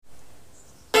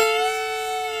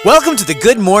Welcome to the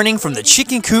Good Morning from the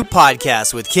Chicken Coop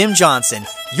podcast with Kim Johnson,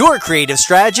 your creative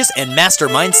strategist and master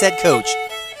mindset coach.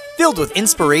 Filled with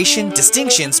inspiration,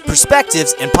 distinctions,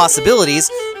 perspectives, and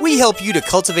possibilities, we help you to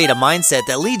cultivate a mindset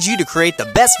that leads you to create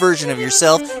the best version of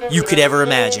yourself you could ever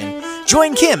imagine.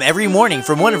 Join Kim every morning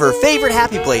from one of her favorite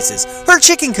happy places, her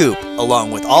chicken coop,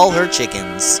 along with all her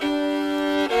chickens.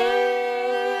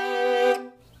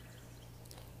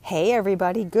 Hey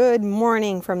everybody, good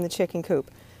morning from the chicken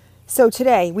coop. So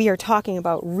today we are talking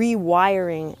about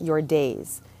rewiring your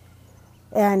days.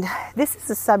 And this is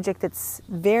a subject that's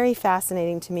very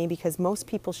fascinating to me because most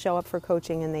people show up for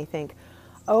coaching and they think,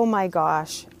 oh my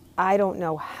gosh, I don't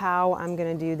know how I'm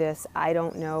going to do this. I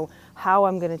don't know how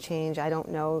I'm going to change. I don't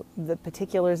know the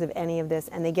particulars of any of this.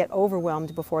 And they get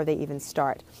overwhelmed before they even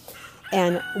start.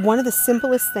 And one of the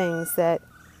simplest things that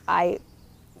I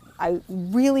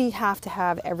really have to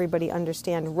have everybody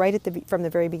understand from the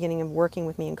very beginning of working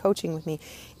with me and coaching with me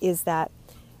is that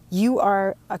you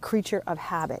are a creature of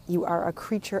habit. You are a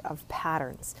creature of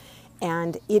patterns.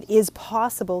 And it is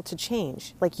possible to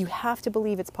change. Like, you have to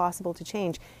believe it's possible to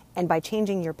change. And by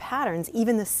changing your patterns,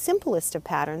 even the simplest of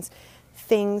patterns,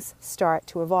 things start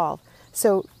to evolve.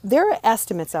 So there are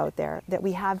estimates out there that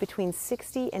we have between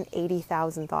 60 and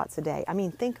 80,000 thoughts a day. I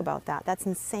mean, think about that. That's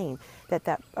insane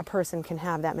that a person can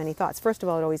have that many thoughts. First of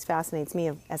all, it always fascinates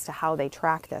me as to how they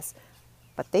track this.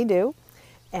 But they do.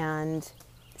 And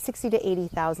 60 to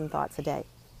 80,000 thoughts a day.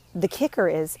 The kicker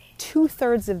is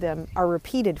 2/3 of them are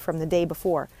repeated from the day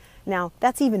before. Now,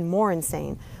 that's even more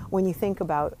insane when you think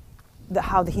about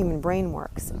how the human brain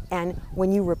works. And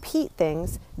when you repeat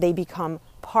things, they become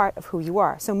part of who you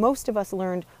are. So most of us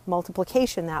learned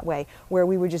multiplication that way, where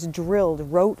we were just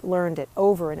drilled, learned it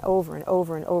over and over and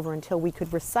over and over until we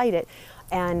could recite it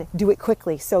and do it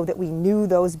quickly so that we knew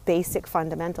those basic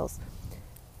fundamentals,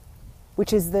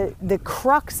 which is the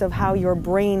crux of how your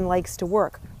brain likes to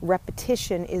work.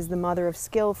 Repetition is the mother of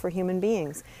skill for human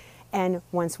beings. And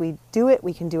once we do it,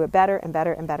 we can do it better and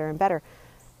better and better and better.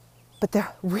 But the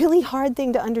really hard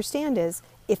thing to understand is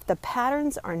if the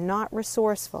patterns are not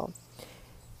resourceful,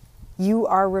 you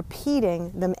are repeating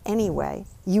them anyway.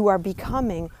 You are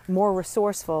becoming more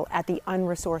resourceful at the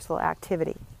unresourceful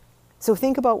activity. So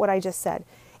think about what I just said.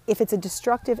 If it's a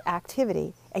destructive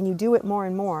activity and you do it more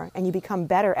and more and you become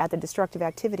better at the destructive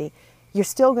activity,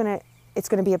 it's going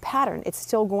to be a pattern. It's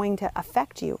still going to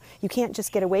affect you. You can't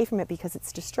just get away from it because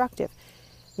it's destructive.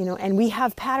 And we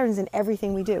have patterns in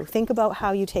everything we do. Think about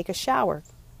how you take a shower.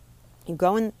 You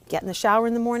go and get in the shower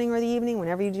in the morning or the evening,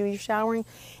 whenever you do your showering,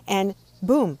 and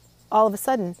boom, all of a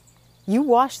sudden, you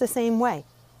wash the same way.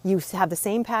 You have the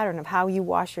same pattern of how you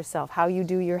wash yourself, how you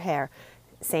do your hair.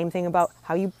 Same thing about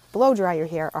how you blow dry your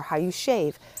hair or how you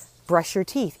shave. Brush your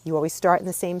teeth. You always start in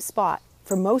the same spot.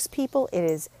 For most people, it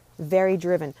is very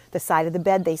driven. The side of the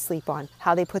bed they sleep on,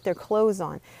 how they put their clothes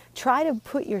on. Try to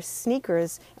put your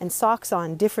sneakers and socks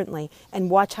on differently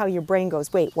and watch how your brain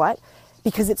goes, wait, what?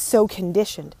 Because it's so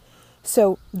conditioned.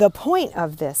 So the point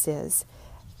of this is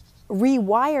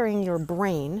rewiring your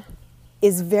brain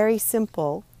is very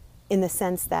simple in the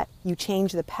sense that you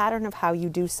change the pattern of how you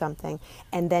do something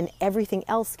and then everything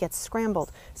else gets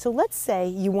scrambled. So let's say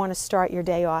you want to start your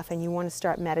day off and you want to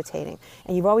start meditating.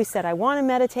 And you've always said, I want to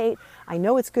meditate. I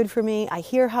know it's good for me. I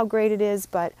hear how great it is,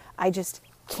 but I just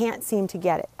can't seem to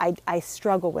get it. I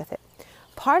struggle with it.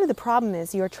 Part of the problem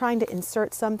is you're trying to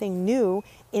insert something new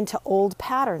into old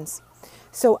patterns.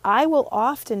 So I will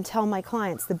often tell my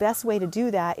clients the best way to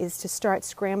do that is to start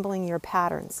scrambling your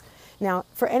patterns. Now,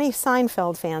 for any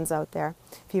Seinfeld fans out there,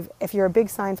 if you're a big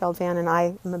Seinfeld fan, and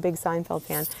I am a big Seinfeld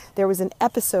fan, there was an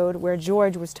episode where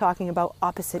George was talking about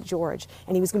opposite George,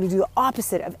 and he was going to do the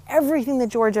opposite of everything that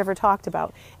George ever talked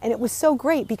about. And it was so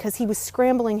great because he was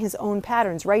scrambling his own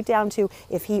patterns, right down to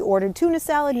if he ordered tuna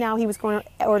salad, now he was going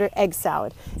to order egg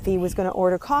salad. If he was going to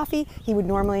order coffee, he would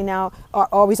normally now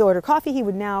always order coffee, he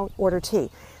would now order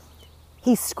tea.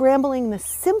 He's scrambling the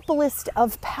simplest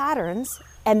of patterns,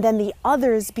 and then the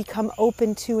others become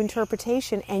open to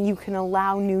interpretation and you can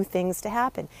allow new things to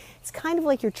happen. It's kind of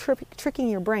like you're tricking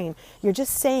your brain. You're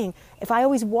just saying, if I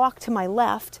always walk to my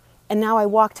left and now I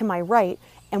walk to my right,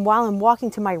 and while I'm walking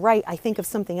to my right, I think of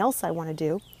something else I want to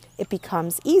do, it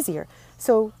becomes easier.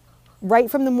 So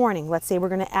right from the morning, let's say we're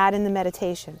going to add in the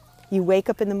meditation. You wake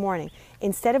up in the morning.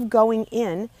 Instead of going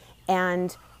in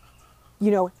and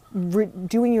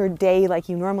doing your day like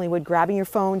you normally would, grabbing your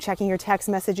phone, checking your text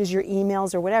messages, your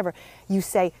emails, or whatever, you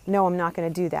say, no, I'm not going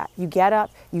to do that. You get up,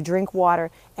 you drink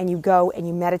water, and you go and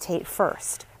you meditate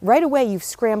first. Right away, you've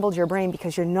scrambled your brain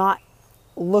because you're not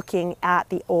looking at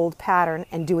the old pattern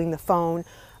and doing the phone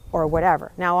or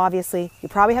whatever. Now, obviously, you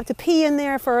probably have to pee in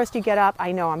there first. You get up.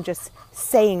 I know, I'm just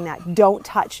saying that. Don't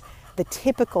touch the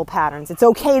typical patterns. It's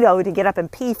okay, though, to get up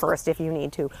and pee first if you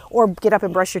need to, or get up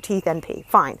and brush your teeth and pee.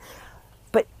 Fine.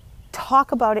 But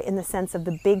talk about it in the sense of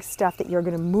the big stuff that you're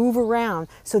going to move around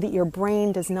so that your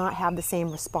brain does not have the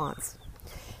same response.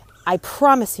 I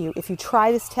promise you, if you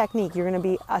try this technique, you're going to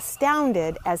be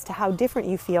astounded as to how different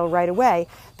you feel right away,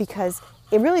 because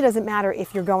it really doesn't matter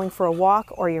if you're going for a walk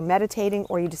or you're meditating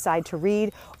or you decide to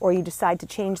read or you decide to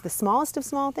change the smallest of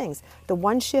small things. The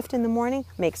one shift in the morning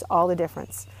makes all the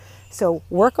difference. So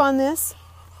work on this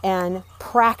and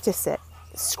practice it.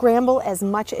 Scramble as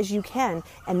much as you can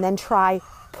and then try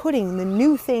putting the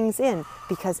new things in,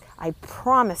 because I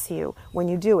promise you, when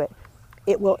you do it,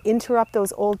 it will interrupt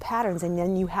those old patterns, and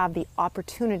then you have the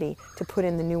opportunity to put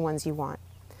in the new ones you want.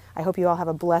 I hope you all have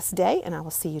a blessed day, and I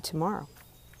will see you tomorrow.